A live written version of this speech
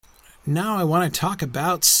now I want to talk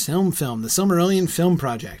about Film, the Silmarillion Film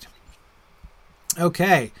Project.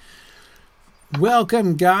 Okay.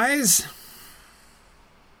 Welcome, guys.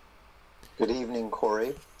 Good evening,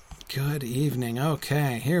 Corey. Good evening.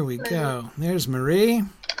 Okay, here we go. There's Marie.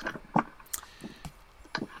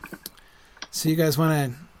 So you guys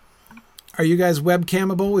want to... Are you guys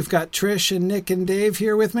webcamable? We've got Trish and Nick and Dave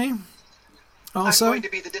here with me. Also, I'm going to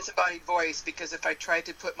be the disembodied voice because if I tried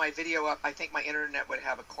to put my video up, I think my internet would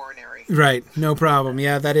have a coronary. Right, no problem.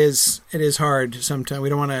 Yeah, it is hard sometimes. We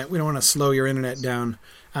don't want to slow your internet down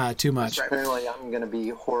too much. Right. Apparently, I'm going to be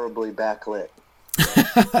horribly backlit.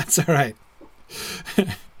 That's all right.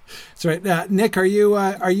 That's right. Nick, are you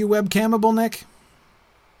webcamable, Nick?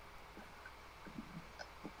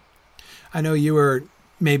 I know you were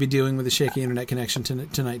maybe dealing with a shaky internet connection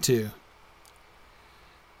tonight too.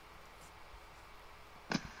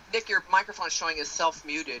 Nick, your microphone is showing as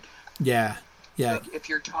self-muted. Yeah. So if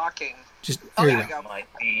you're talking... That might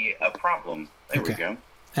be a problem. There we go.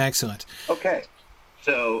 Excellent. Okay.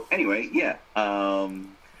 So, anyway, yeah.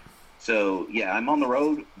 I'm on the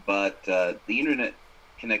road, but the internet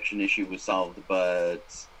connection issue was solved,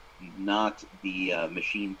 but not the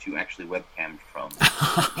machine to actually webcam from.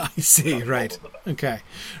 I see, right. Okay.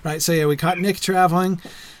 Right, so yeah, we caught Nick traveling.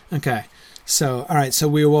 Okay. So, all right, so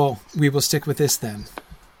we will stick with this then.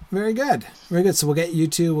 Very good. Very good. So we'll get you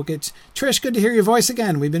two. We'll get Trish. Good to hear your voice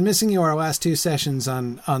again. We've been missing you our last two sessions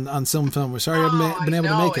on Film. We're sorry I haven't been able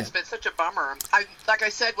to make it. It's been such a bummer. Like I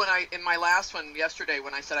said in my last one yesterday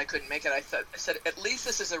when I said I couldn't make it, I said at least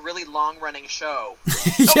this is a really long running show.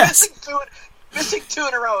 So yes. Missing two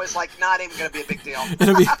in a row is like not even going to be a big deal.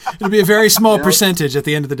 It'll be a very small percentage at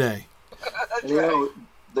the end of the day. That's right.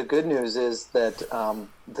 The good news is that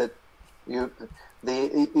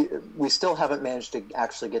we still haven't managed to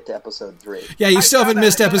actually get to episode 3. Yeah, you still haven't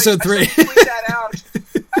missed episode 3. I tweet that out.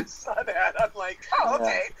 I saw that. I'm like, oh,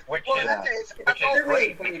 okay. Which is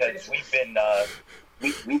great because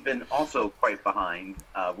we've been also quite behind.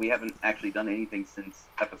 We haven't actually done anything since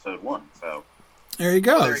episode 1. So there you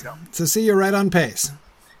go. So see, you're right on pace.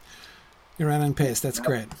 You're right on pace. That's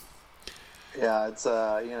great. Yeah, it's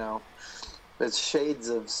it's shades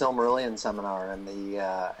of Silmarillion seminar and the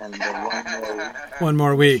one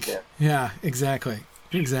more week. Yeah, exactly.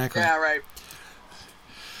 Yeah, right.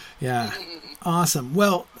 Yeah, awesome.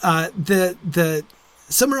 Well, the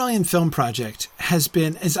Silmarillion Film Project has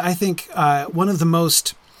been, I think, one of the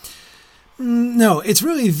most. No, it's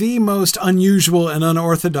really the most unusual and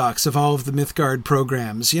unorthodox of all of the Mythgard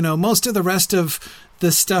programs. You know, most of the rest of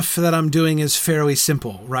the stuff that I'm doing is fairly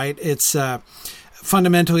simple, right? It's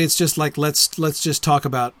fundamentally, it's just like let's just talk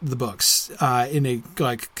about the books in a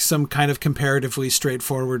some kind of comparatively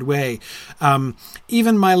straightforward way.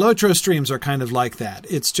 Even my Lotro streams are kind of like that.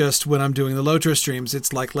 It's just when I'm doing the Lotro streams,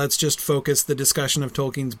 it's like let's just focus the discussion of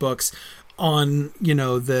Tolkien's books on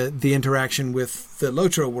the interaction with the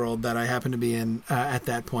Lotro world that I happen to be in at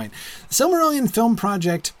that point. The Silmarillion Film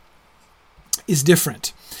Project is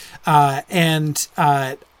different, and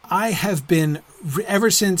I have been, ever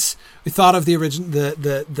since we thought of the original,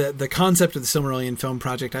 the concept of the Silmarillion Film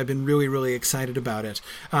Project, I've been really, really excited about it.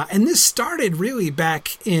 And this started really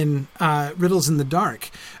back in Riddles in the Dark,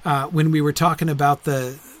 when we were talking about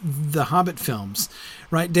the Hobbit films,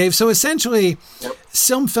 right, Dave? So essentially, yep.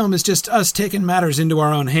 Film is just us taking matters into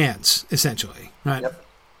our own hands, essentially, right? Yep.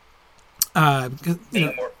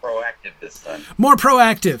 Being more proactive this time. More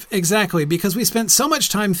proactive, exactly, because we spent so much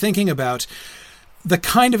time thinking about the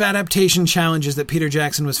kind of adaptation challenges that Peter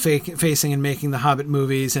Jackson was facing in making the Hobbit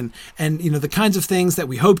movies, and the kinds of things that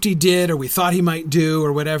we hoped he did or we thought he might do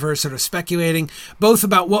or whatever, sort of speculating both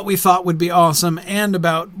about what we thought would be awesome and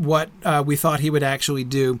about what we thought he would actually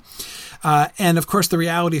do. And of course, the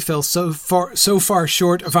reality fell so far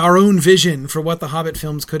short of our own vision for what the Hobbit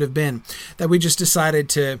films could have been that we just decided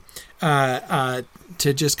to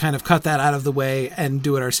just kind of cut that out of the way and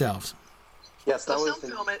do it ourselves. Yes, that was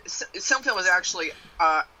Film is actually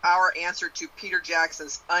our answer to Peter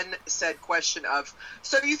Jackson's unsaid question of,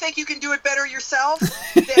 so you think you can do it better yourself?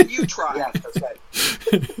 Then you try. Yeah, that's right.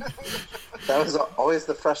 That was always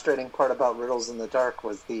the frustrating part about Riddles in the Dark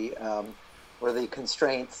was were the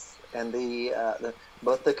constraints and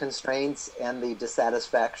both the constraints and the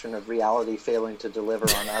dissatisfaction of reality failing to deliver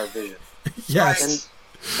on our vision. Yes.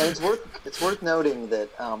 And it's worth noting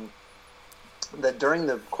that that during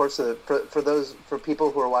the course of for people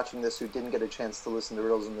who are watching this who didn't get a chance to listen to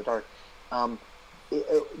Riddles in the Dark,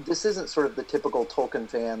 this isn't sort of the typical Tolkien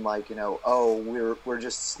fan, like, we're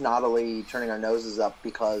just snottily turning our noses up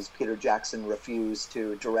because Peter Jackson refused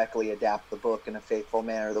to directly adapt the book in a faithful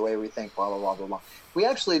manner the way we think, blah blah blah blah blah. We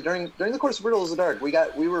actually during the course of Riddles in the Dark, we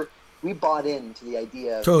we bought into the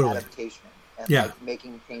idea of Totally. adaptation and Yeah. like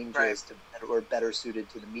making changes Right. that were better suited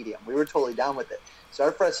to the medium. We were totally down with it. So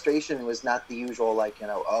our frustration was not the usual, like, you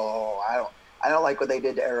know, I don't like what they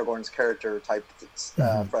did to Aragorn's character type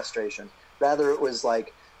frustration. Rather, it was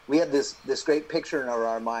like we had this great picture in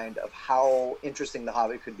our mind of how interesting The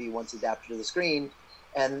Hobbit could be once adapted to the screen,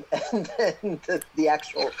 and then the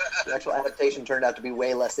actual adaptation turned out to be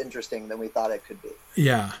way less interesting than we thought it could be.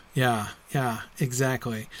 Yeah,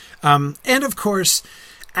 exactly. And of course,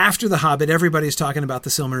 after The Hobbit, everybody's talking about the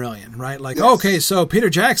Silmarillion, right? Like, Yes. okay, so Peter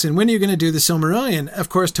Jackson, when are you going to do the Silmarillion? Of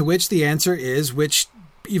course, to which the answer is, which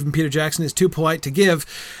even Peter Jackson is too polite to give,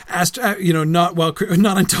 not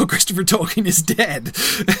until Christopher Tolkien is dead.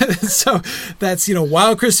 So that's,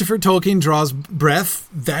 while Christopher Tolkien draws breath,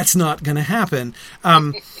 that's not going to happen.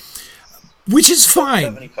 Which is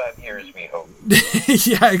fine. 75 years, we hope.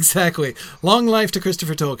 Yeah, exactly. Long life to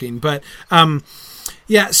Christopher Tolkien. But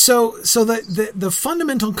so the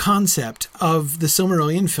fundamental concept of the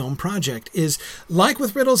Silmarillion film project is like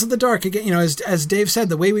with Riddles of the Dark. Again, as Dave said,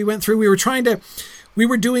 the way we went through, we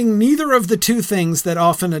were doing neither of the two things that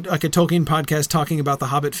often like a Tolkien podcast talking about the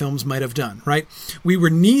Hobbit films might have done, right? We were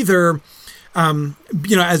neither,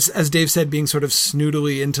 as Dave said, being sort of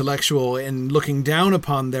snoodily intellectual and looking down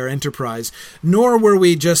upon their enterprise, nor were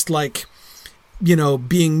we just like,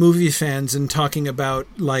 being movie fans and talking about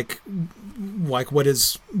like what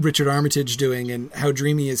is Richard Armitage doing and how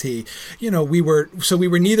dreamy is he? We were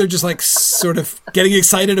neither just like sort of getting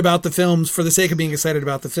excited about the films for the sake of being excited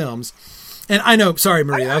about the films. And I know, sorry,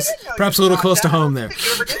 Maria, that was perhaps a little close to home there.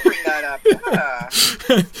 You ever did bring that up. Yeah.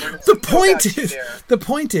 The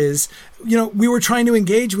point is, we were trying to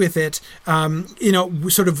engage with it,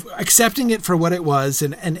 sort of accepting it for what it was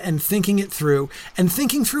and thinking it through and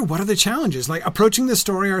thinking through what are the challenges, like approaching the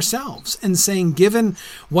story ourselves and saying, given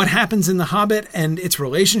what happens in The Hobbit and its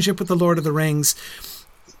relationship with The Lord of the Rings,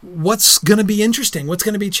 what's going to be interesting? What's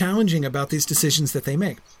going to be challenging about these decisions that they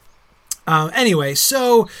make? Anyway,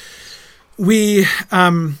 so we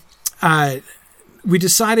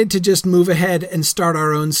decided to just move ahead and start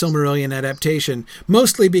our own Silmarillion adaptation,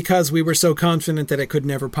 mostly because we were so confident that it could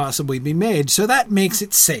never possibly be made. So that makes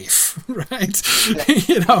it safe, right?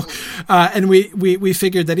 And we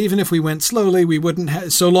figured that even if we went slowly, we wouldn't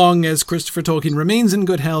have, so long as Christopher Tolkien remains in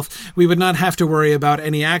good health, we would not have to worry about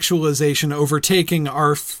any actualization overtaking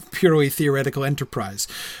our purely theoretical enterprise.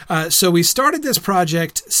 So we started this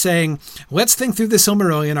project saying, let's think through the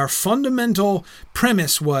Silmarillion. Our fundamental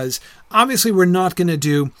premise was, obviously, we're not going to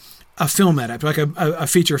do a film adaptation, like a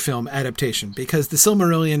feature film adaptation, because the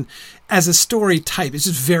Silmarillion as a story type is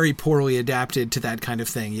just very poorly adapted to that kind of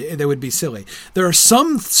thing. That would be silly. There are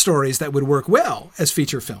some stories that would work well as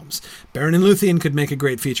feature films. Beren and Luthien could make a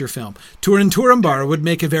great feature film. Turin Turambar would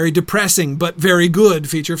make a very depressing but very good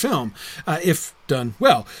feature film, if done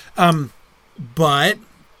well. But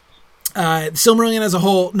Silmarillion as a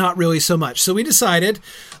whole, not really so much. So we decided,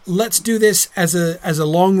 let's do this as a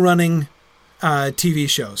long-running TV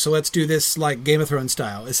show. So let's do this like Game of Thrones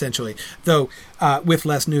style, essentially, though with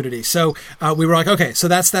less nudity. So we were like, okay, so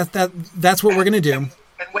that's what we're going to do.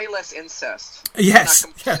 And way less incest. Yes,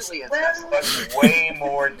 Not completely incest. But way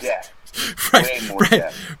more death. Right, Way more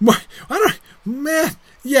right. death.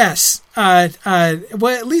 Yes. Well,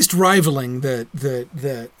 at least rivaling the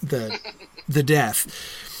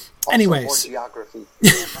death. Also, Anyways, more geography.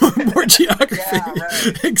 more geography. Yeah,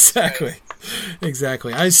 right.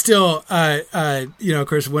 Exactly. I still, of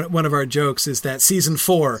course, one of our jokes is that season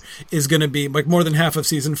 4 is going to be, like, more than half of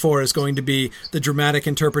season 4 is going to be the dramatic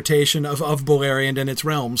interpretation of Beleriand and its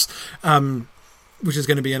realms, which is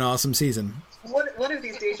going to be an awesome season. One of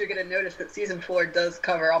these days you're going to notice that season 4 does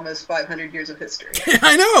cover almost 500 years of history.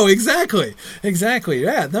 I know, exactly.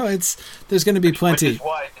 Yeah, no, there's going to be plenty. Which is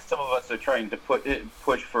why some of us are trying to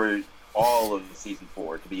push for all of season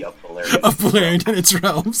 4 to be of Beleriand. Of Beleriand and its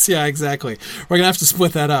realms. Yeah, exactly. We're going to have to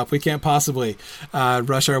split that up. We can't possibly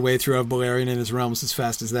rush our way through of Beleriand and its realms as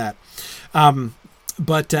fast as that.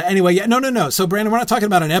 But anyway, yeah, no. So, Brandon, we're not talking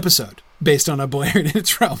about an episode based on a Beleriand and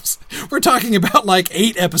its realms. We're talking about like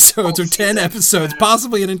 8 episodes or 10 episodes,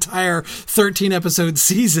 possibly an entire 13-episode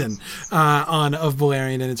season on of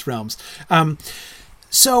Beleriand and its realms.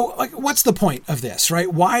 So, like, what's the point of this,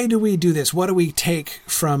 right? Why do we do this? What do we take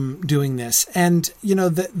from doing this? And,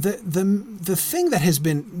 the thing that has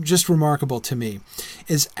been just remarkable to me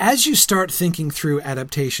is as you start thinking through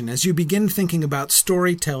adaptation, as you begin thinking about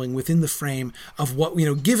storytelling within the frame of what,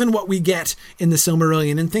 given what we get in the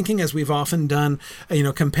Silmarillion, and thinking, as we've often done,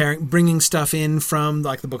 bringing stuff in from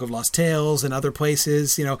like the Book of Lost Tales and other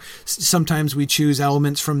places, sometimes we choose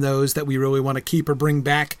elements from those that we really want to keep or bring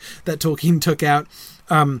back that Tolkien took out.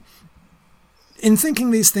 in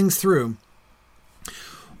thinking these things through,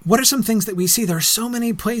 what are some things that we see? There are so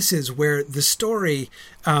many places where the story,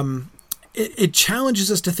 it challenges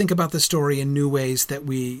us to think about the story in new ways that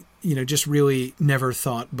we, just really never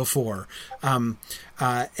thought before. For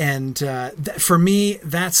me,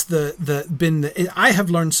 that's I have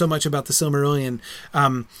learned so much about the Silmarillion.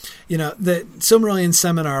 The Silmarillion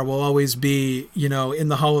seminar will always be, in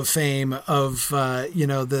the Hall of Fame of,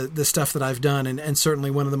 the stuff that I've done, and certainly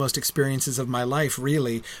one of the most experiences of my life,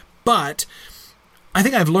 really. But I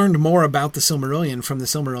think I've learned more about the Silmarillion from the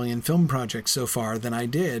Silmarillion Film Project so far than I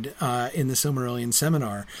did in the Silmarillion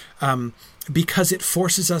seminar, because it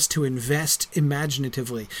forces us to invest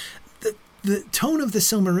imaginatively. The tone of the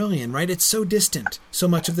Silmarillion, right? It's so distant so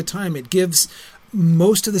much of the time. It gives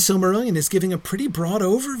most of the Silmarillion is giving a pretty broad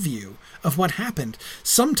overview of what happened.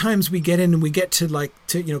 Sometimes we get in and we get to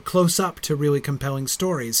close up to really compelling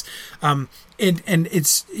stories, and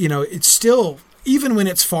it's it's still. Even when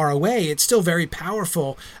it's far away, it's still very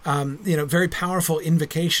powerful, very powerful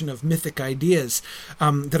invocation of mythic ideas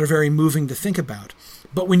that are very moving to think about.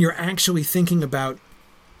 But when you're actually thinking about,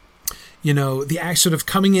 the act sort of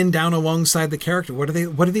coming in down alongside the character, what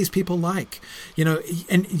are these people like?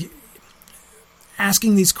 And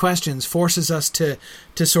asking these questions forces us to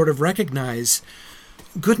sort of recognize,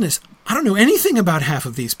 goodness, I don't know anything about half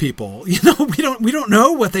of these people. We don't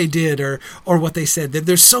know what they did or what they said.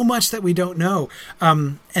 There's so much that we don't know,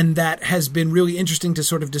 and that has been really interesting to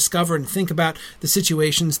sort of discover and think about the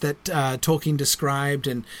situations that Tolkien described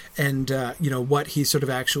and what he sort of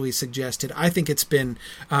actually suggested. I think it's been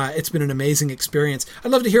an amazing experience.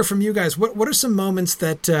 I'd love to hear from you guys. What are some moments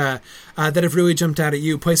that have really jumped out at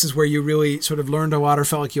you? Places where you really sort of learned a lot or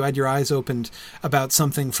felt like you had your eyes opened about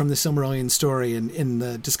something from the Silmarillion story in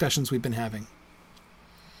the discussions we've been having.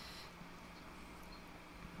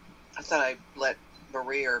 I thought I'd let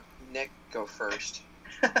Marie or Nick go first.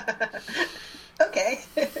 Okay.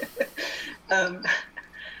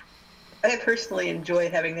 I personally enjoy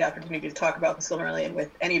having the opportunity to talk about the Silmarillion with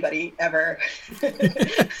anybody ever.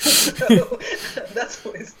 So that's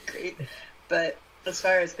always great. But as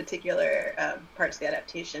far as particular parts of the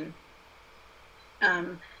adaptation,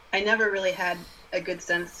 I never really had a good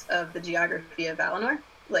sense of the geography of Valinor,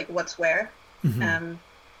 like what's where,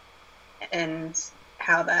 and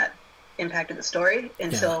how that impacted the story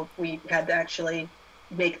until we had to actually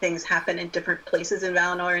make things happen in different places in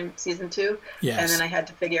Valinor in season 2. Yes. And then I had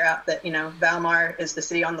to figure out that, Valimar is the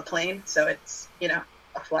city on the plain, so it's, a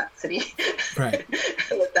flat city. Right.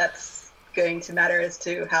 That's going to matter as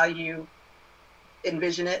to how you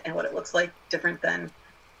envision it and what it looks like, different than,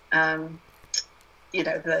 the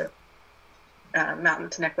mountain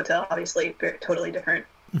to Nequatel, obviously, totally different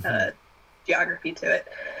geography to it.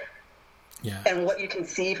 Yeah. And what you can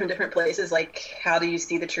see from different places, like how do you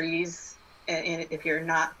see the trees and if you're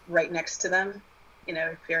not right next to them?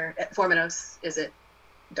 If you're at Formenos, is it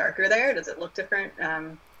darker there? Does it look different?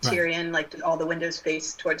 Tyrion, like, do all the windows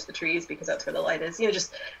face towards the trees because that's where the light is?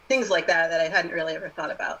 Just things like that I hadn't really ever thought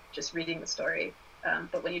about just reading the story.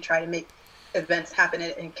 But when you try to make events happen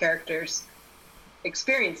and characters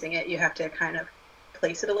experiencing it, you have to kind of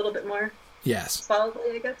place it a little bit more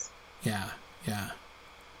solidly, I guess. Yeah.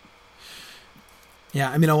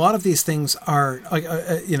 I mean, a lot of these things are, like,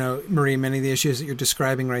 Marie, many of the issues that you're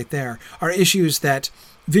describing right there are issues that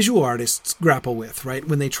visual artists grapple with, right,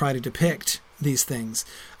 when they try to depict these things.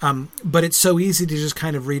 But it's so easy to just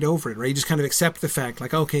kind of read over it, right? You just kind of accept the fact,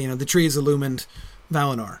 like, okay, the trees illumined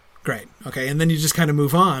Valinor. Great. Okay. And then you just kind of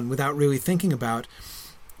move on without really thinking about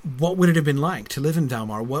what would it have been like to live in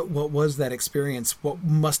Valinor? What was that experience? What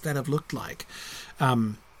must that have looked like?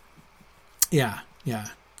 Yeah.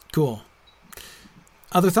 Cool.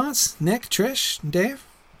 Other thoughts? Nick, Trish, Dave?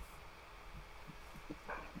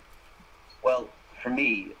 Well, for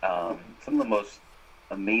me, some of the most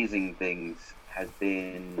amazing things has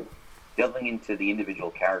been delving into the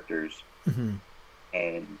individual characters.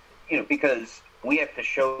 And, because we have to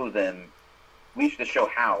show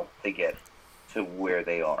how they get to where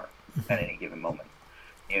they are at any given moment.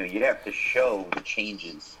 You have to show the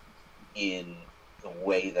changes in the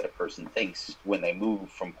way that a person thinks when they move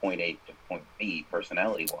from point A to point B,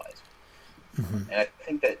 personality-wise. And I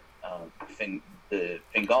think that the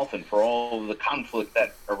Fingolfin, for all the conflict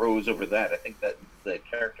that arose over that, I think that the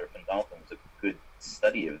character of Fingolfin was a good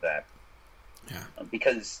study of that. Yeah.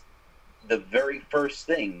 Because the very first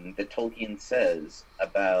thing that Tolkien says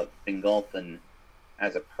about Fingolfin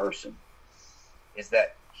as a person is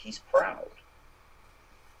that he's proud.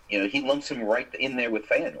 He lumps him right in there with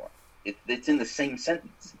Feanor. It's in the same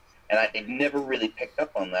sentence. And I never really picked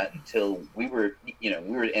up on that until we were,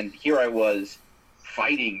 and here I was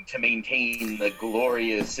fighting to maintain the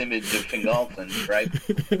glorious image of Fingolfin, right?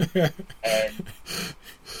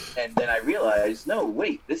 And then I realized, no,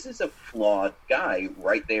 wait, this is a flawed guy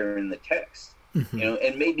right there in the text. Mm-hmm. You know,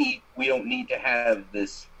 and maybe we don't need to have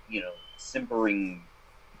this, you know, simpering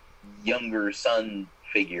younger son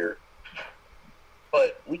figure,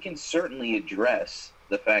 but we can certainly address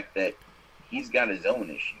the fact that he's got his own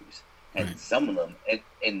issues, and Right. some of them,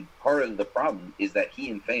 and part of the problem is that he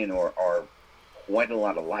and Feanor are quite a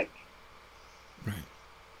lot alike.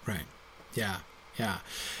 Right. Yeah.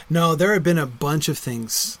 No, there have been a bunch of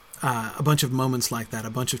things, a bunch of moments like that, a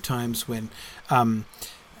bunch of times when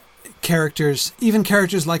characters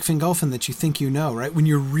like Fingolfin that you think you know, right? When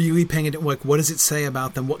you're really paying attention, like, what does it say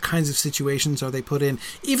about them? What kinds of situations are they put in?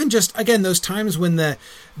 Even just, again, those times when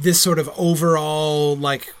this sort of overall,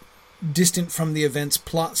 like, distant from the events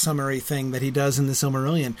plot summary thing that he does in the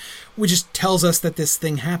Silmarillion, which just tells us that this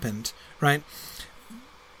thing happened, right?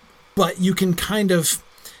 But you can kind of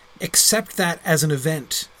accept that as an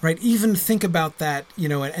event, right? Even think about that, you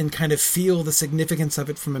know, and kind of feel the significance of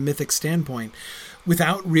it from a mythic standpoint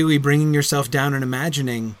without really bringing yourself down and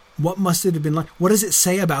imagining what must it have been like. What does it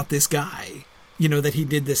say about this guy, you know, that he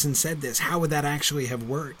did this and said this? How would that actually have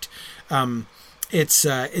worked? It's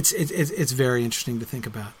very interesting to think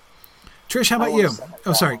about. Trish, how about you?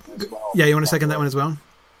 Oh, sorry. Well. Yeah, you want to second that one as well?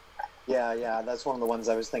 Yeah, that's one of the ones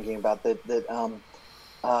I was thinking about. That's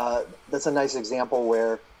a nice example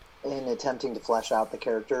where, in attempting to flesh out the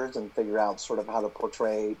characters and figure out sort of how to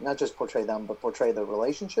portray, not just portray them, but portray the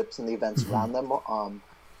relationships and the events around them,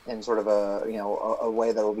 in sort of a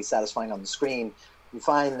way that will be satisfying on the screen, you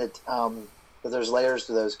find that there's layers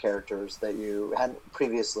to those characters that you hadn't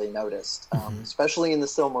previously noticed, especially in the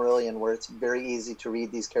Silmarillion, where it's very easy to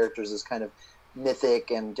read these characters as kind of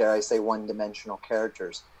mythic and, dare I say, one-dimensional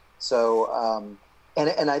characters. So,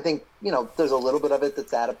 and I think, you know, there's a little bit of it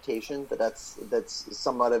that's adaptation, but that's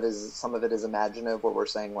some of it is imaginative, where we're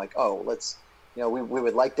saying, like, oh, let's, you know, we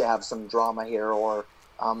would like to have some drama here, or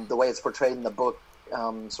the way it's portrayed in the book,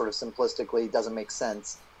 sort of simplistically, doesn't make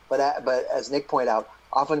sense. But as Nick pointed out,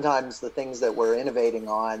 oftentimes the things that we're innovating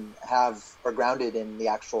on are grounded in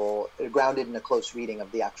a close reading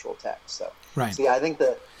of the actual text. So, Right. So yeah, I think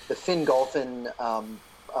the Fingolfin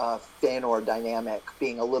Feanor dynamic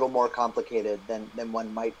being a little more complicated than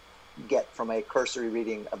one might get from a cursory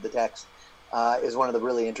reading of the text is one of the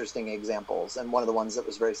really interesting examples, and one of the ones that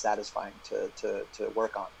was very satisfying to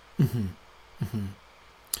work on. Mm-hmm. Mm-hmm.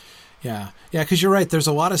 Yeah, because you're right. There's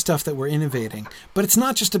a lot of stuff that we're innovating, but it's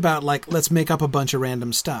not just about, like, let's make up a bunch of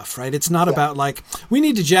random stuff, right? It's not about, like, we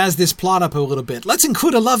need to jazz this plot up a little bit. Let's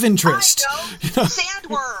include a love interest. I know. You know?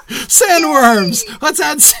 Sandworms. Sandworms. Let's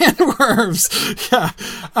add sandworms.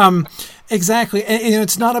 Yeah, exactly. And, you know,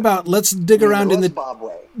 it's not about let's dig around in the.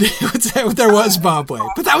 Bobway. There was Bobway,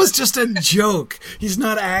 but that was just a joke. He's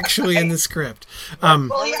not actually in the script.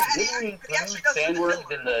 Well, yeah, Didn't we include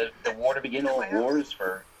sandworms in the War to Begin All Wars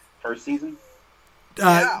for first season?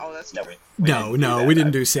 That's We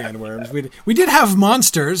didn't do sandworms. We did have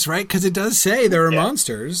monsters, right? Because it does say there are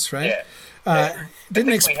monsters, right? Yeah.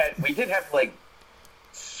 We did have, like,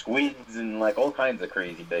 squids and, like, all kinds of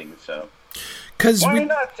crazy things. So why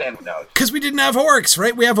not sandworms? No. Because we didn't have orcs,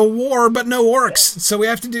 right? We have a war, but no orcs, so we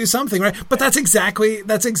have to do something, right? But that's exactly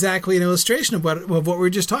an illustration of what we were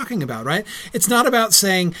just talking about, right? It's not about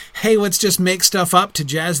saying, hey, let's just make stuff up to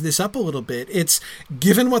jazz this up a little bit. It's,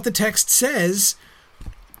 given what the text says,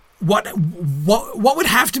 what would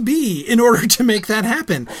have to be in order to make that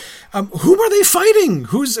happen? Whom are they fighting?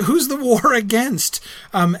 Who's the war against?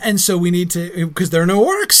 And so we need to, because there are no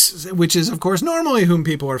orcs, which is, of course, normally whom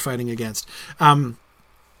people are fighting against.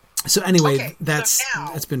 So anyway, okay, that's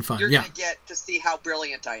been fun. You're Yeah. gonna get to see how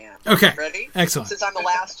brilliant I am. Okay. Ready? Excellent. Since I'm the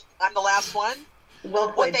last one. Well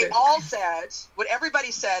What played, they Drew. all said, what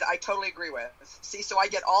everybody said, I totally agree with. See, so I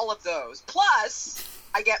get all of those. Plus,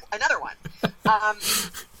 I get another one.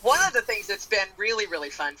 One of the things that's been really, really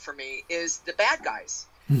fun for me is the bad guys.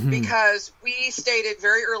 Mm-hmm. Because we stated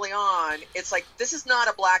very early on, it's like, this is not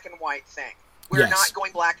a black and white thing. We're Yes. not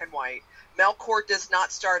going black and white. Melkor does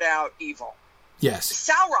not start out evil. Yes.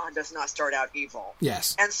 Sauron does not start out evil.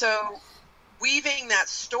 Yes. And so weaving that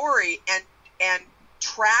story and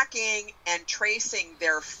tracking and tracing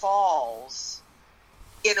their falls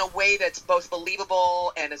in a way that's both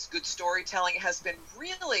believable and as good storytelling has been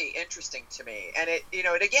really interesting to me. And it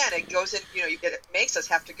goes in, it makes us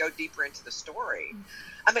have to go deeper into the story.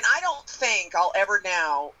 I mean, I don't think I'll ever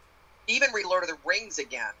now even read Lord of the Rings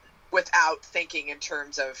again without thinking in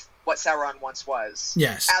terms of what Sauron once was.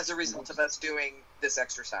 Yes. As a result of us doing this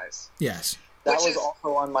exercise. Yes. That Which was is-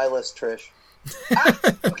 also on my list, Trish.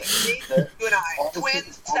 Okay, see, you and I,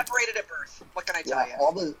 twins separated at birth. What can I tell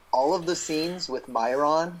you? All of the scenes with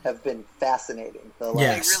Myron have been fascinating.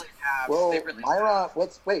 Yes. They really have. Well, They really Myron, have.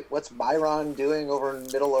 what's Myron doing over in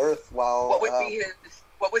Middle Earth while?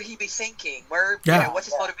 What would he be thinking? What's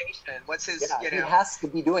his motivation? What's his? He has to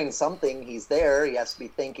be doing something. He's there. He has to be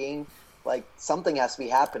thinking. Like something has to be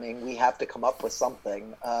happening. We have to come up with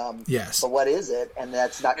something. Yes. But what is it? And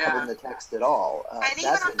that's not covered in the text at all. And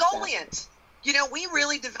even Ungoliant. We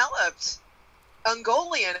really developed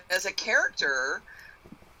Ungoliant as a character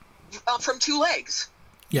from two legs.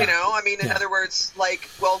 Yeah. In other words,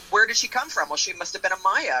 where did she come from? Well, she must have been a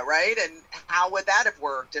Maya, right? And how would that have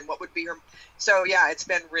worked? And what would be her... So, yeah, it's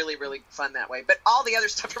been really, really fun that way. But all the other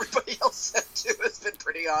stuff everybody else said, too, has been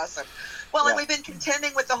pretty awesome. Well, and we've been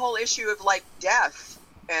contending with the whole issue of, death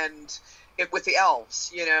and with the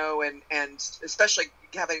elves, and especially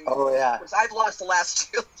having... Oh, yeah. I've lost the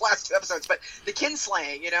last two episodes, but the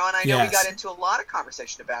kinslaying, and I know we got into a lot of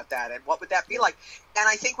conversation about that, and what would that be like? And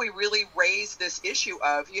I think we really raised this issue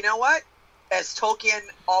of, as Tolkien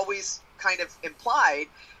always kind of implied,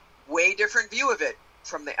 way different view of it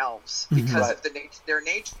from the elves because of their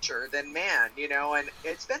nature than man, and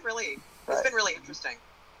it's been really interesting.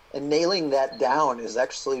 And nailing that down is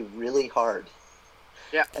actually really hard.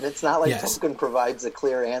 Yeah. And it's not like Tolkien provides a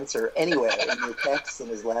clear answer anywhere in the texts and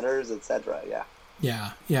his letters, etc.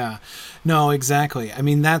 Yeah. No, exactly. I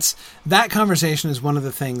mean, that conversation is one of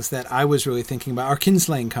the things that I was really thinking about, our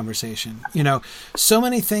kinslaying conversation. So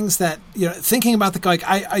many things that, thinking about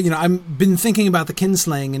I've been thinking about the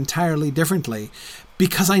kinslaying entirely differently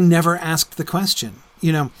because I never asked the question.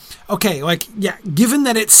 Given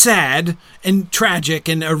that it's sad and tragic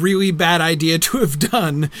and a really bad idea to have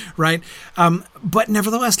done, right? But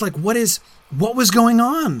nevertheless, what was going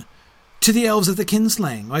on to the elves of the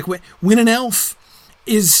kinslaying? When an elf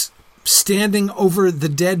is standing over the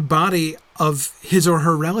dead body of his or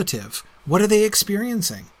her relative, what are they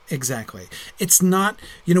experiencing? Exactly. It's not,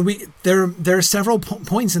 there are several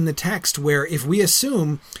points in the text where if we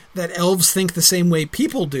assume that elves think the same way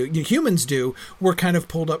people do, humans do, we're kind of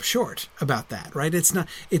pulled up short about that, right?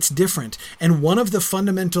 It's different. And one of the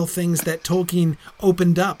fundamental things that Tolkien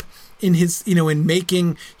opened up in his, in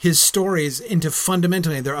making his stories into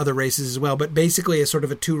fundamentally, there are other races as well, but basically a sort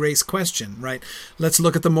of a two-race question, right? Let's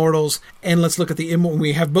look at the mortals and let's look at the immortals.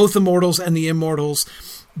 We have both the mortals and the immortals.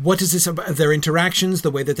 What is this about their interactions, the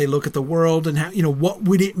way that they look at the world, and how, what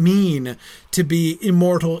would it mean to be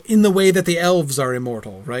immortal in the way that the elves are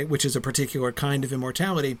immortal, right? Which is a particular kind of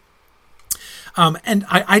immortality. And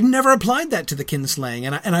I'd never applied that to the kinslaying.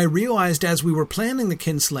 And I realized as we were planning the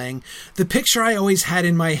kinslaying, the picture I always had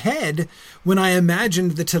in my head when I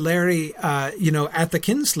imagined the Teleri, at the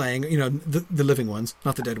kinslaying, the living ones,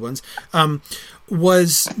 not the dead ones,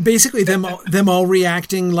 was basically them all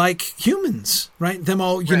reacting like humans, right? Them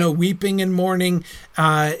all, weeping and mourning,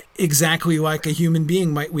 exactly like a human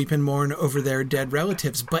being might weep and mourn over their dead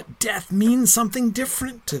relatives. But death means something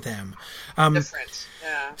different to them. Different.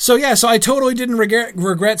 Yeah. So I totally didn't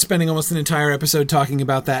regret spending almost an entire episode talking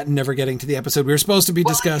about that and never getting to the episode we were supposed to be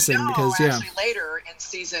discussing actually later in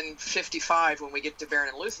season 55 when we get to Beren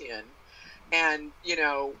and Luthien, and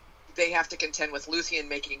they have to contend with Luthien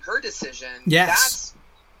making her decision. Yes. That's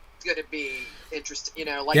going to be interesting. We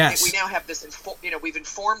now have this. We've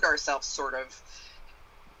informed ourselves sort of,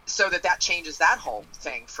 so that changes that whole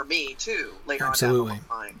thing for me too later on down the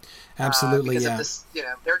line. Absolutely, because of this, I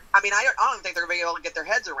don't think they're going to be able to get their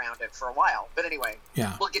heads around it for a while. But anyway,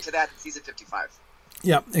 we'll get to that in season 55.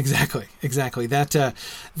 Yeah, exactly.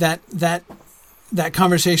 That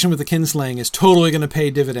conversation with the kinslaying is totally going to pay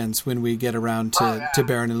dividends when we get around to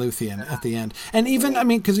Beren and Luthien at the end. And even,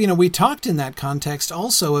 because, we talked in that context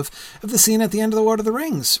also of the scene at the end of The Lord of the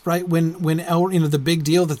Rings, right? When the big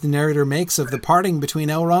deal that the narrator makes of the parting between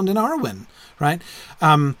Elrond and Arwen, right?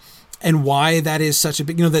 And why that is such a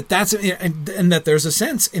big, that's, and that there's a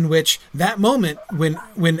sense in which that moment when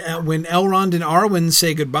Elrond and Arwen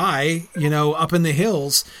say goodbye, up in the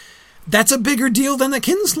hills, that's a bigger deal than the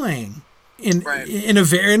kinslaying. In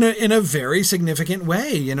a very significant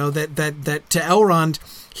way, that to Elrond,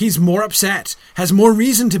 he's more upset, has more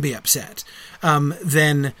reason to be upset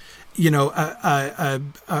than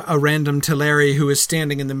a random Teleri who is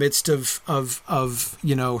standing in the midst of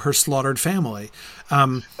her slaughtered family.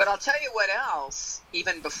 But I'll tell you what else.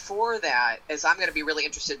 Even before that, is I'm going to be really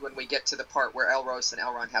interested when we get to the part where Elros and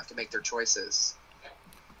Elrond have to make their choices.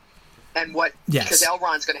 And because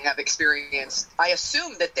Elrond's going to have experience. I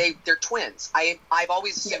assume that they're twins. I've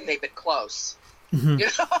always assumed they've been close. Mm-hmm.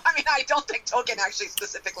 I don't think Tolkien actually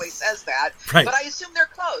specifically says that, right. But I assume they're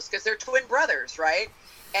close because they're twin brothers, right?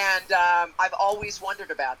 And I've always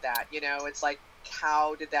wondered about that. It's like,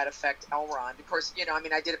 how did that affect Elrond? Of course,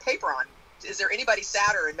 I did a paper on, is there anybody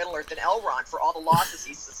sadder in Middle Earth than Elrond for all the losses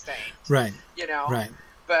he's sustained? Right. Right.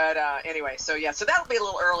 But anyway, so that'll be a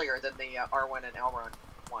little earlier than the Arwen and Elrond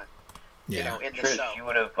one. Yeah. In the Trish, show. you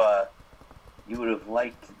would have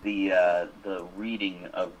liked the reading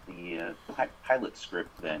of the pilot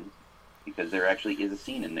script then, because there actually is a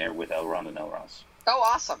scene in there with Elrond and Elros. Oh,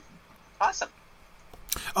 awesome.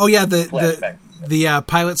 Oh yeah, the Flashback.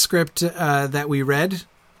 pilot script that we read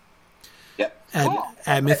Yep.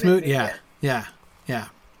 at Mythmoot. Yeah.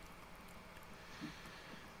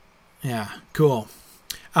 Cool.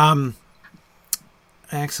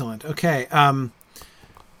 Excellent. Okay.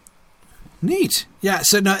 Neat. Yeah.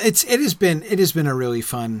 So no, it has been a really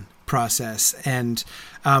fun process, and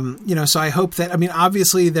so I hope that,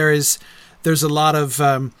 obviously there's a lot of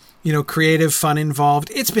creative fun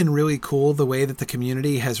involved. It's been really cool the way that the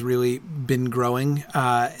community has really been growing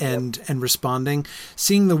and responding.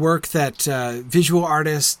 Seeing the work that visual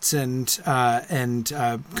artists and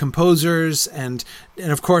composers and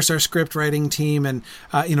of course our script writing team and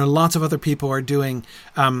lots of other people are doing.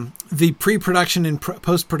 The pre-production and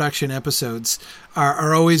post-production episodes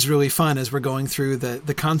are always really fun as we're going through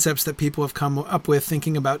the concepts that people have come up with,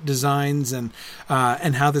 thinking about designs and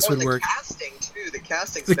how this would work. Casting too. The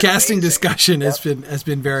casting amazing. discussion has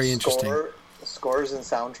been very interesting. Scores and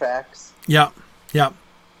soundtracks. Yeah.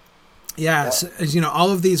 So,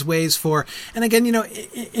 all of these ways for, and again,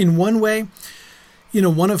 in one way,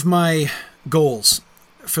 one of my goals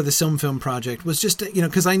for the Film project was just to,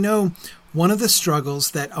 because I know one of the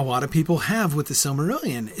struggles that a lot of people have with the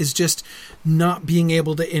Silmarillion is just not being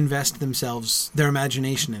able to invest their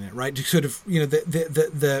imagination in it, right? To sort of,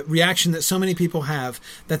 the reaction that so many people have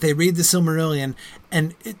that they read the Silmarillion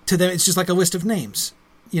and to them it's just like a list of names.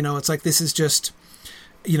 It's like, this is just,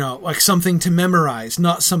 like something to memorize,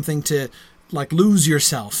 not something to like lose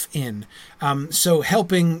yourself in. So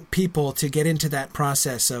helping people to get into that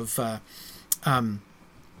process of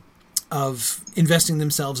investing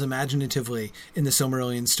themselves imaginatively in the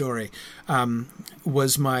Silmarillion story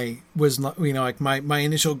was my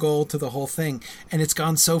initial goal to the whole thing, and it's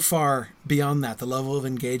gone so far beyond that. The level of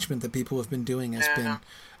engagement that people have been doing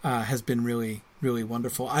has been really, really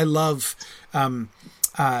wonderful. I love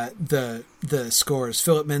the scores.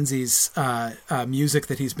 Philip Menzies' music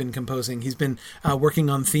that he's been composing. He's been working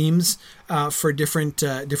on themes for different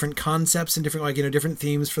concepts and different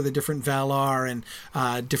themes for the different Valar and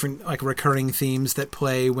different like recurring themes that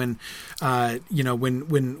play when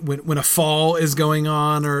when a fall is going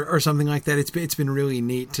on or something like that. It's been really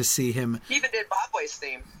neat to see him. He even did Bobway's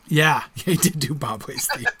theme. Yeah, he did do Bobway's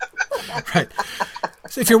theme. Right.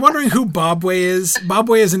 So if you're wondering who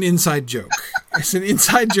Bobway is an inside joke. It's an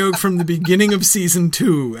inside joke from the beginning of season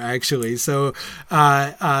 2, actually. So,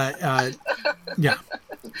 yeah.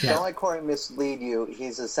 Don't let Corey mislead you.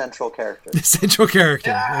 He's a central character. The central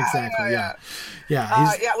character, exactly. Yeah.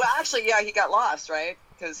 Well, actually, he got lost, right?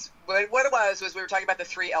 Because what it was we were talking about the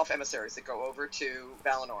 3 elf emissaries that go over to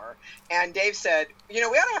Valinor, and Dave said, we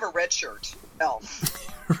ought to have a red shirt elf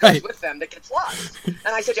right with them that gets lost. And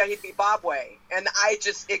I said, he'd be Bobway, and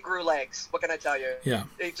it grew legs. What can I tell you? Yeah,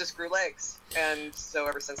 it just grew legs, and so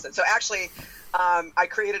ever since then. So actually, I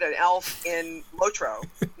created an elf in Lotro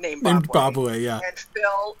named Bobway. Yeah, and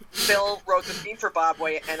Phil wrote the theme for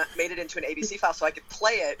Bobway and made it into an ABC file so I could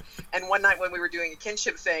play it. And one night when we were doing a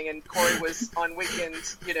kinship thing and Corey was on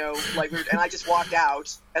weekends, and I just walked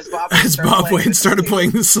out as Bobway and started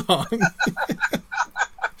playing the song.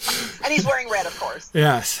 And he's wearing red, of course.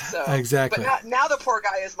 Yes, so, exactly. But now the poor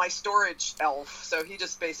guy is my storage elf, so he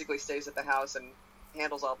just basically stays at the house and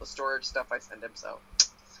handles all the storage stuff I send him. So,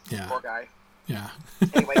 poor guy. Yeah.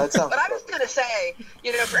 Anyway, but I was going to say,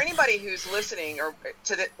 for anybody who's listening or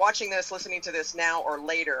watching this, listening to this now or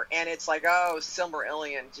later, and it's like, oh,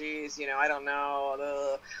 Silmarillion, geez, I don't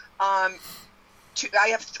know. I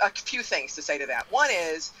have a few things to say to that. One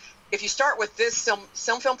is, if you start with this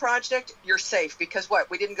Film project, you're safe because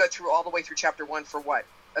we didn't go through all the way through chapter 1 for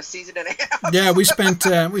a season and a half. Yeah, we spent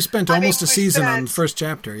almost a season on the first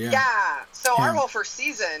chapter. Yeah. Yeah. So our whole first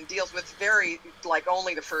season deals with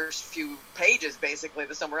only the first few pages, basically, of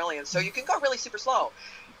the Silmarillion. So you can go really super slow.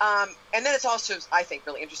 And then it's also, I think,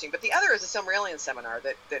 really interesting. But the other is a Silmarillion seminar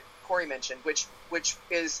that Corey mentioned, which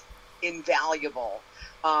is invaluable.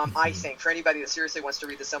 I think, for anybody that seriously wants to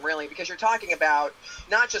read the Silmarillion, because you're talking about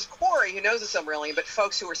not just Corey, who knows the Silmarillion, but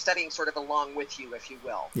folks who are studying sort of along with you, if you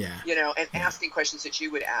will. Yeah. You know, and asking questions that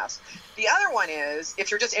you would ask. The other one is,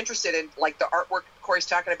 if you're just interested in like the artwork Corey's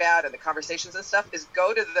talking about and the conversations and stuff, is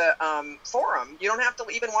go to the forum. You don't have to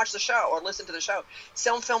even watch the show or listen to the show.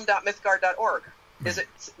 Silmfilm.mythgard.org. Is it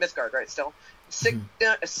Mythgard, right? Still,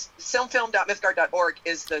 Silmfilm.mythgard.org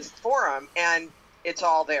is the forum, and it's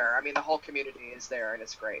all there. I mean, the whole community is there, and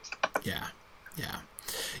it's great. Yeah.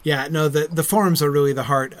 No, the forums are really the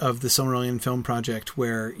heart of the Silmarillion Film Project,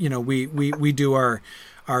 where, you know, we do our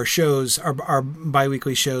shows, our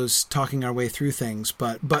biweekly shows, talking our way through things,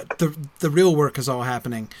 but the real work is all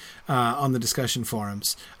happening on the discussion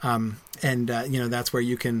forums, and you know, that's where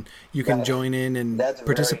you can join in and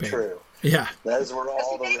participate. Very true. Yeah, that is where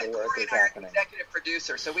all the David, real work Corey is and I are happening. Executive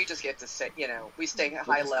producer, so we just get to say, you know, we stay We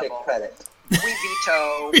high just level. take credit. We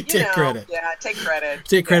veto. We you take know, credit. Yeah, take credit.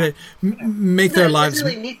 Take credit. Make their lives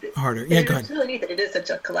really neat that, harder. Yeah, go ahead. It's really neat that it is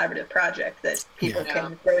such a collaborative project that people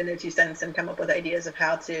can throw in their 2 cents and come up with ideas of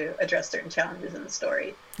how to address certain challenges in the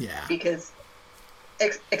story. Yeah. Because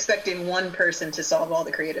expecting one person to solve all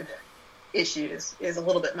the creative issues is a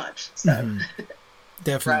little bit much. So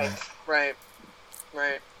Definitely. Right.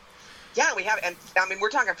 Yeah, we have, and I mean, we're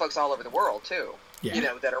talking folks all over the world too. Yeah. You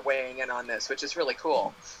know, that are weighing in on this, which is really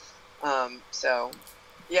cool. So,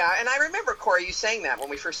 yeah, and I remember, Corey, you saying that when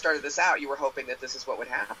we first started this out, you were hoping that this is what would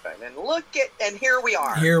happen, and here we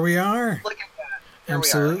are. Here we are. Look at that. Here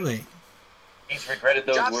Absolutely. We are. He's regretted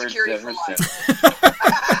those Job words security ever for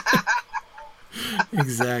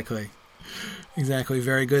Exactly.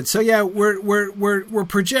 Very good. So yeah, we're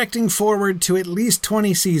projecting forward to at least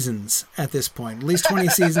 20 seasons at this point. At least 20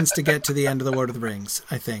 seasons to get to the end of the Lord of the Rings,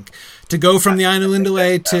 I think. To go from the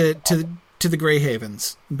Ainulindale to the Grey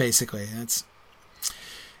Havens, basically. That's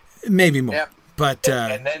maybe more. Yep. But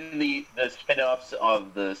and then the spin-offs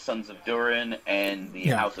of the Sons of Durin and the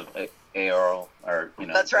House of Eorl are, you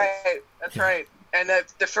know. That's right. That's right. And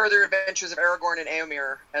the further adventures of Aragorn and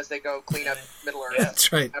Éomer as they go clean up Middle-earth.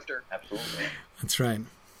 That's right. After. Absolutely. That's right.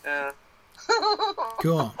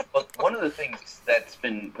 Cool. But one of the things that's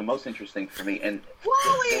been the most interesting for me, and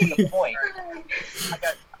Wally! the point,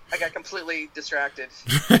 I got completely distracted.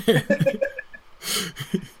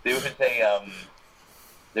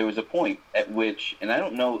 there was a point at which, and I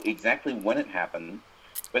don't know exactly when it happened,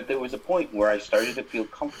 but there was a point where I started to feel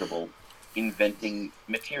comfortable inventing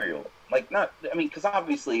material. Because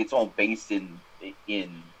obviously it's all based in the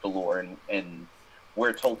lore and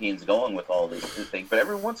where Tolkien's going with all this thing. But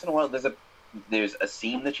every once in a while, there's a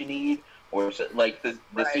scene that you need, or like the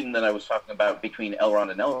scene that I was talking about between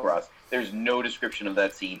Elrond and Elros. There's no description of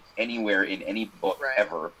that scene anywhere in any book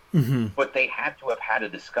ever. Mm-hmm. But they had to have had a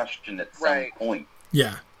discussion at some point.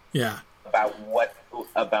 Yeah. About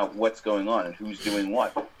what's going on and who's doing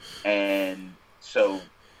what, and so.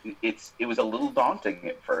 It was a little daunting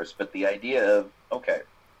at first, but the idea of, okay,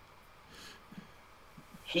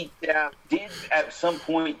 he did at some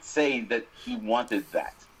point say that he wanted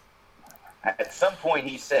that. At some point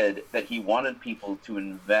he said that he wanted people to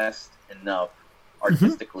invest enough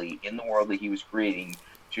artistically in the world that he was creating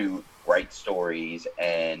to write stories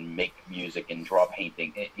and make music and draw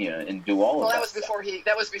painting, you know, and do all of that. Well, that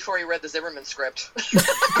was before he read the Zimmerman script.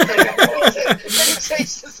 And he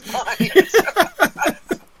changed his mind.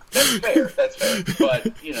 That's fair.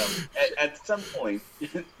 But, you know, at some point,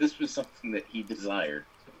 this was something that he desired.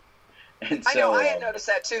 And so, I know, I had noticed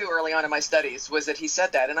that too early on in my studies, was that he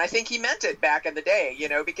said that. And I think he meant it back in the day, you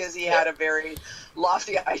know, because he had a very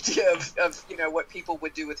lofty idea of, you know, what people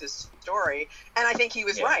would do with his story. And I think he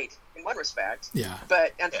was right in one respect. Yeah.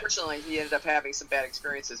 But unfortunately, he ended up having some bad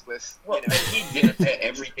experiences with, you know. He did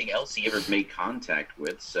everything else he ever made contact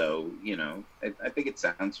with. So, you know, I think it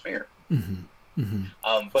sounds fair. Mm-hmm. Mm-hmm.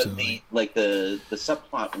 But Absolutely. the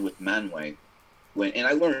subplot with Manwë, and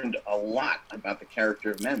I learned a lot about the character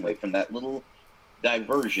of Manwë from that little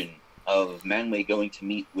diversion of Manwë going to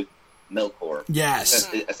meet with Melkor. Yes.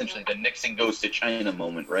 That's essentially the Nixon goes to China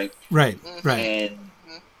moment, right? Right. And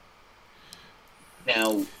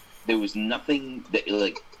now there was nothing that,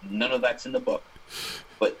 like, none of that's in the book,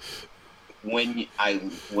 but when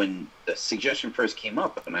the suggestion first came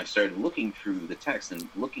up and I started looking through the text and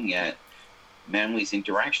looking at Manwë's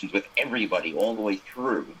interactions with everybody all the way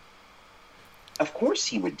through, of course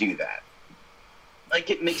he would do that. Like,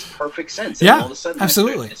 it makes perfect sense. Yeah, and all of a sudden,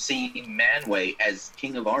 absolutely. I started to see Manwë as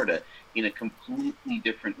King of Arda in a completely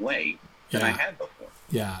different way than I had before.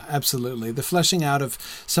 Yeah, absolutely. The fleshing out of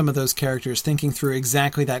some of those characters, thinking through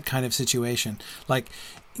exactly that kind of situation. Like,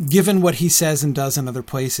 given what he says and does in other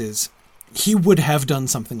places, he would have done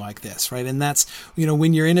something like this, right? And that's,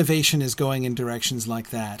 when your innovation is going in directions like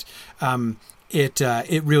that,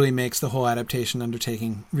 it really makes the whole adaptation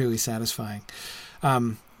undertaking really satisfying.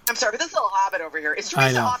 I'm sorry, but this little hobbit over here, is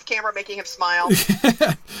Teresa off camera making him smile?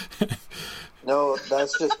 No,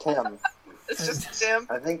 that's just Tim. It's just Tim.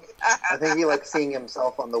 I think he likes seeing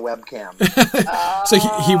himself on the webcam. So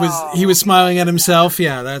he was smiling at himself.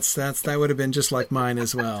 Yeah, that would have been just like mine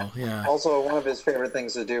as well. Yeah. Also, one of his favorite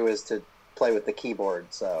things to do is to play with the keyboard.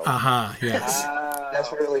 So. Yes.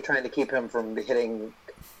 That's really trying to keep him from hitting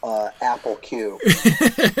Apple Q.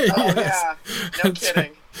 Yeah. No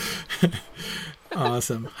kidding.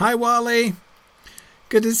 Awesome. Hi, Wally.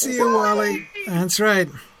 Good to see you, Wally. That's right.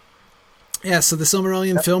 Yeah, so the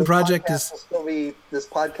Silmarillion Film Project is... This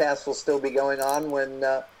podcast will still be going on when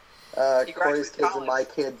Corey's kids and my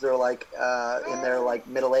kids are in their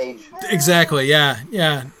middle age. Exactly, yeah.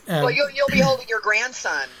 Well, you'll be holding your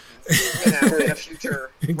grandson, in a future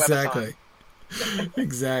Exactly. webathon.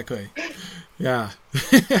 Exactly. Yeah.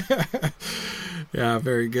 Yeah,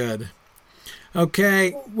 very good.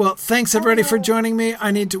 Okay, well, thanks everybody for joining me.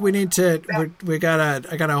 I got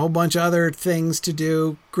a whole bunch of other things to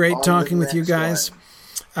do. Great talking with you guys.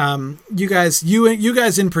 You guys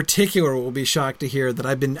in particular will be shocked to hear that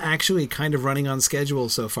I've been actually kind of running on schedule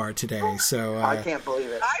so far today. So I can't believe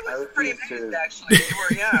it. I was pretty amazed actually.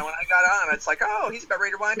 When I got on, it's like, oh, he's about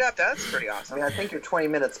ready to wind up. That's pretty awesome. I think you're 20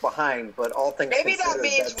 minutes behind, but all things maybe that considered,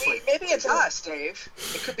 means maybe it's us, Dave.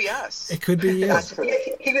 It could be us. It could be you.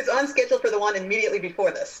 He was on schedule for the one immediately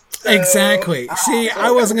before this. So, Exactly. See,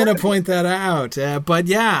 I wasn't going to point that out, but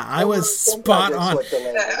yeah, I was spot on.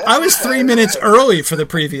 I was 3 minutes early for the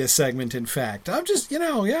previous segment. In fact, I'm just,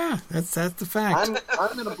 that's the fact.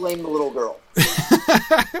 I'm going to blame the little girl.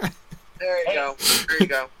 There you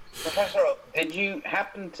go. Professor, did you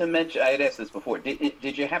happen to mention? I had asked this before.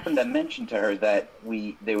 Did you happen to mention to her that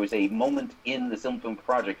there was a moment in the Film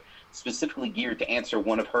Project specifically geared to answer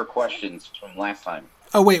one of her questions from last time?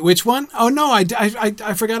 Oh wait, which one? Oh no,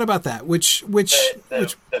 I forgot about that. Which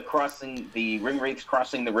the crossing the ring wraiths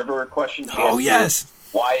crossing the river question? Oh yes.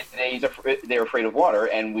 Why they're afraid of water,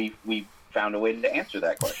 and we found a way to answer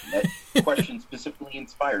that question. That question specifically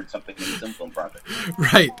inspired something in the Film Project.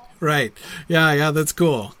 Right. Yeah, that's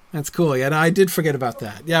cool. Yeah, I did forget about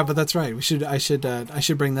that. Yeah, but that's right. I should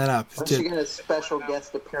bring that up. She get a special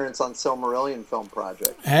guest appearance on Silmarillion Film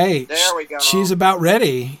Project. Hey, there we go. She's about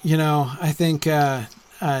ready. I think.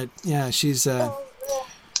 She's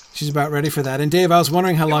about ready for that. And Dave, I was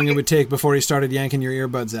wondering how long it would take before he started yanking your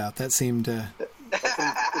earbuds out. That seemed.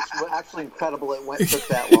 It's actually incredible it took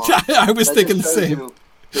that long. I was thinking the same.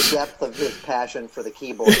 The depth of his passion for the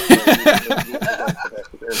keyboard.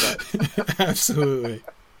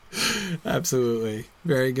 Absolutely.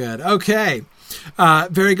 Very good. Okay.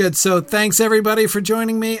 Very good. So thanks everybody for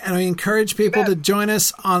joining me, and I encourage people to join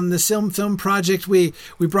us on the Film Project. We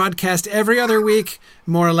broadcast every other week,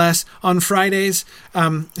 more or less, on Fridays.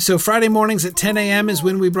 So Friday mornings at 10 a.m. is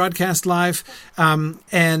when we broadcast live, and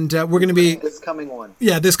we're going to be this coming one.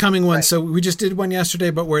 Yeah, this coming one. Right. So we just did one yesterday,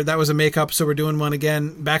 but that was a makeup. So we're doing one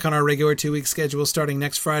again, back on our regular 2-week schedule, starting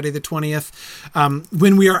next Friday, the 20th,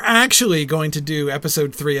 when we are actually going to do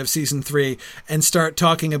episode 3 of season 3 and start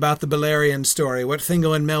talking about the Balerion story, what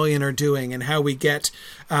Thingol and Melian are doing, and how we get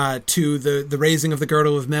to the raising of the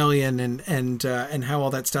girdle of Melian, and how all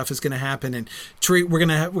that stuff is going to happen. And we're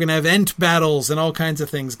gonna have Ent battles and all kinds of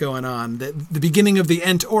things going on. The beginning of the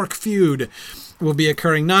Ent Orc feud will be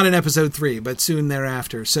occurring not in episode 3, but soon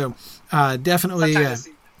thereafter. So definitely,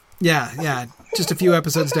 just a few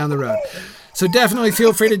episodes down the road. So definitely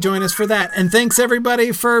feel free to join us for that. And thanks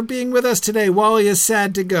everybody for being with us today. Wally is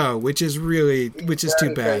sad to go, which is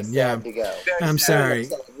too bad. Yeah, I'm sorry.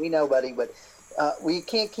 We know, buddy, but we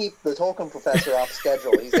can't keep the Tolkien professor off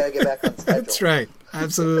schedule. He's got to get back on schedule. That's right.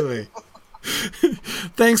 Absolutely.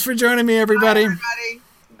 Thanks for joining me, everybody. Bye, everybody.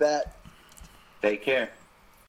 Bet. Take care.